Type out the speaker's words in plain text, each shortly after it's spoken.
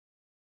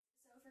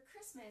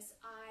Christmas,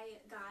 I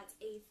got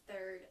a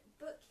third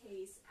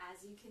bookcase,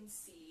 as you can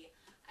see.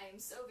 I am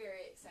so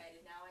very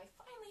excited now. I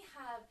finally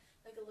have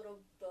like a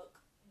little book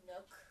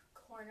nook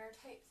corner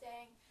type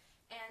thing,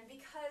 and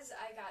because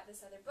I got this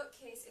other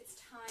bookcase, it's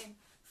time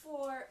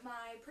for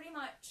my pretty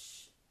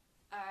much,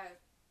 I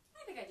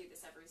think I do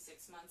this every 6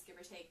 months, give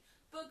or take,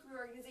 book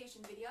reorganization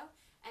video,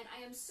 and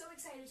I am so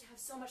excited to have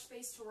so much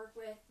space to work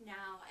with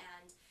now.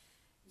 And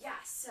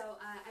yeah, so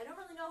I don't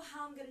really know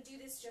how I'm going to do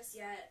this just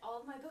yet.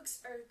 All of my books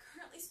are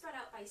currently spread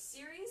out by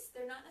series.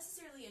 They're not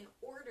necessarily in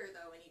order,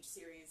 though, in each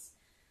series,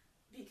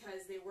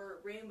 because they were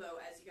rainbow,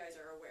 as you guys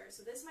are aware.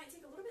 So this might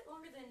take a little bit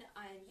longer than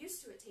I'm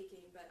used to it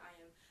taking, but I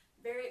am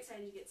very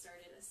excited to get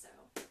started, so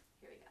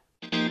here we go.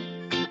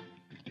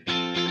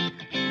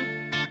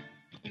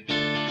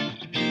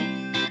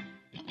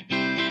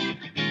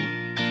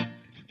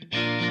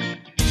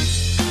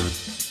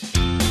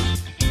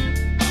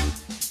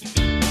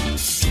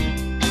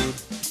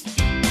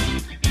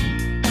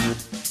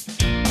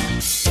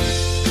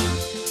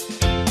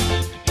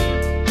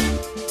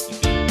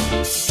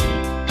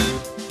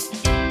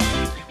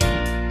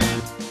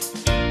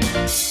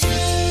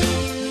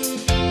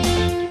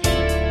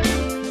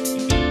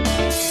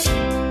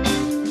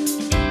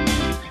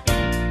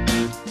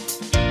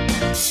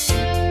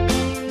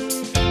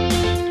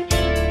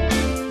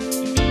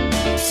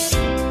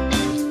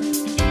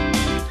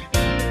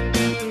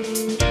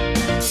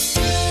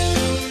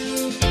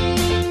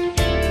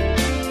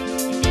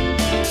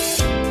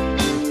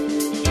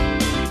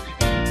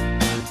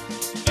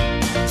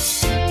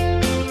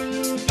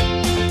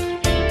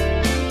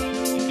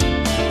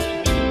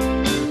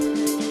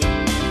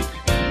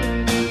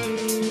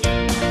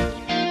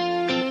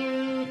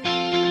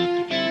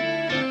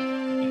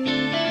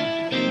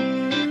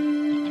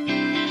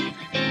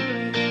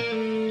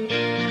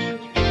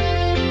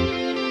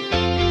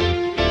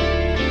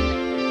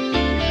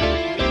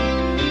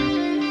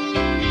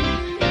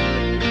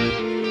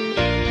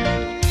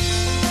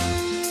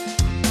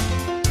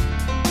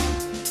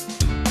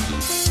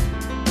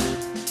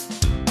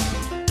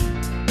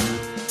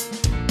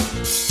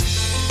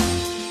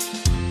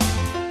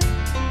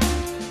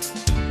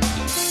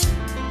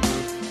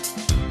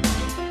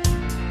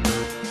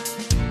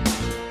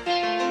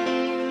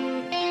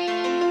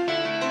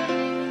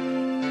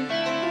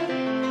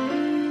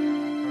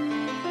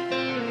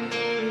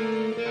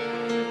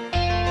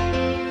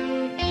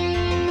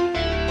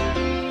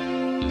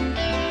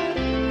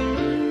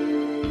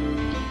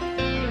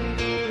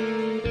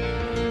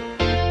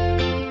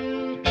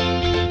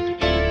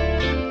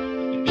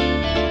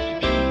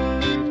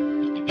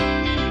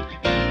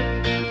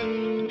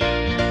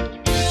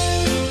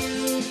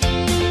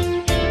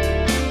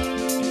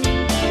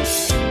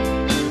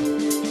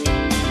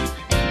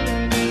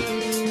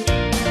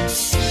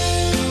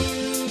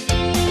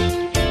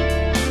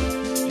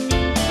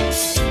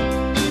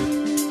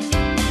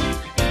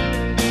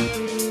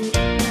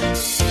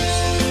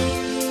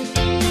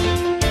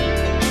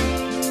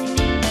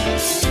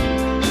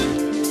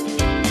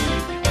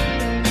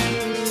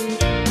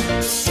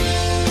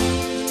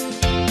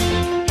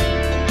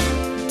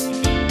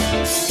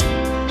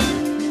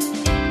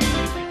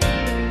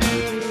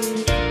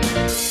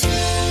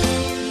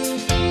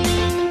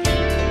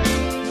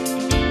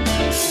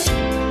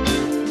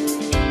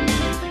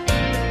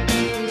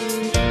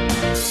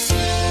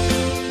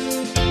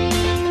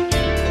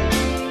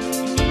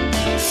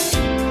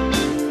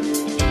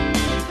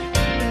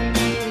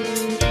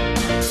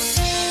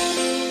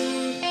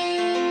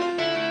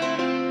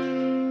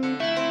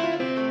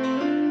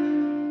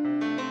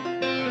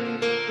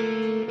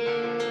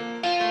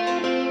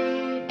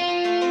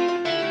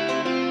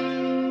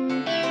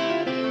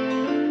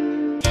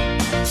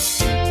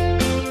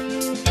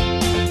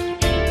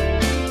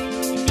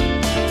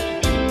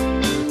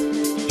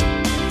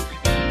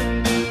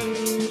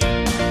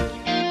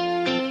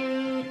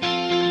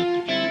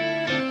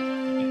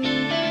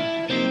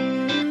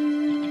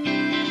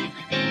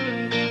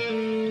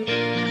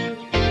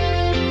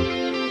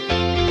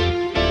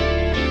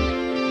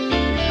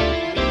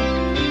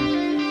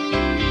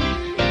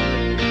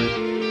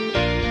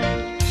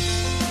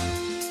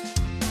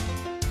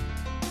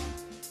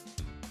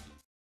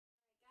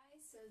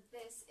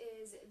 This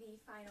is the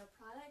final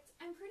product.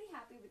 I'm pretty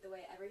happy with the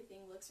way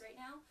everything looks right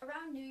now.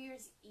 Around New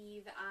Year's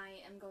Eve,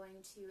 I am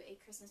going to a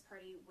Christmas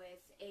party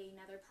with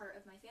another part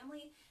of my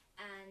family,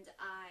 and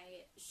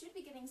I should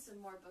be getting some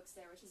more books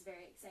there, which is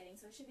very exciting.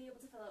 So I should be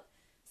able to fill up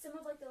some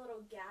of like the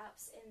little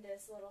gaps in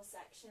this little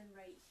section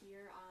right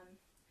here.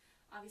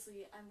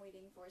 Obviously, I'm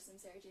waiting for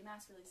some Sarah J.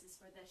 Maas releases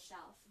for this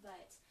shelf,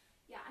 but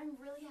yeah, I'm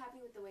really happy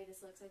with the way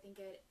this looks. I think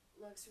it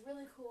looks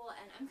really cool,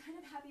 and I'm kind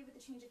of happy with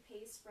the change of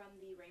pace from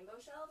the rainbow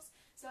shelves,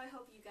 so I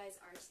hope you guys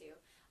are too.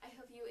 I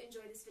hope you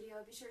enjoyed this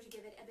video. Be sure to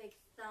give it a big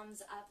thumbs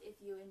up if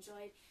you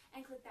enjoyed,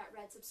 and click that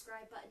red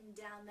subscribe button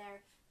down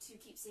there to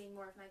keep seeing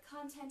more of my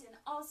content, and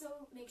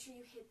also make sure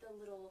you hit the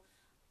little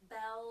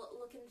bell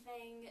looking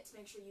thing to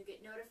make sure you get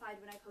notified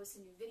when I post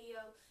a new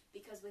video,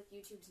 because with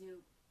YouTube's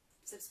new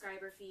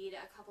subscriber feed,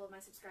 a couple of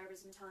my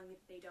subscribers have been telling me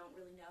that they don't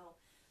really know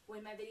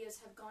when my videos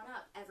have gone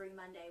up every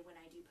Monday when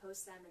I do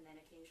post them, and then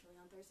occasionally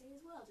on Thursday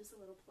as well. Just a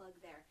little plug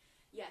there.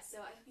 Yes, so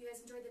I hope you guys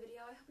enjoyed the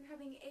video. I hope you're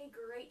having a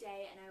great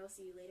day, and I will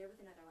see you later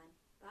with another one.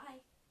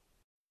 Bye!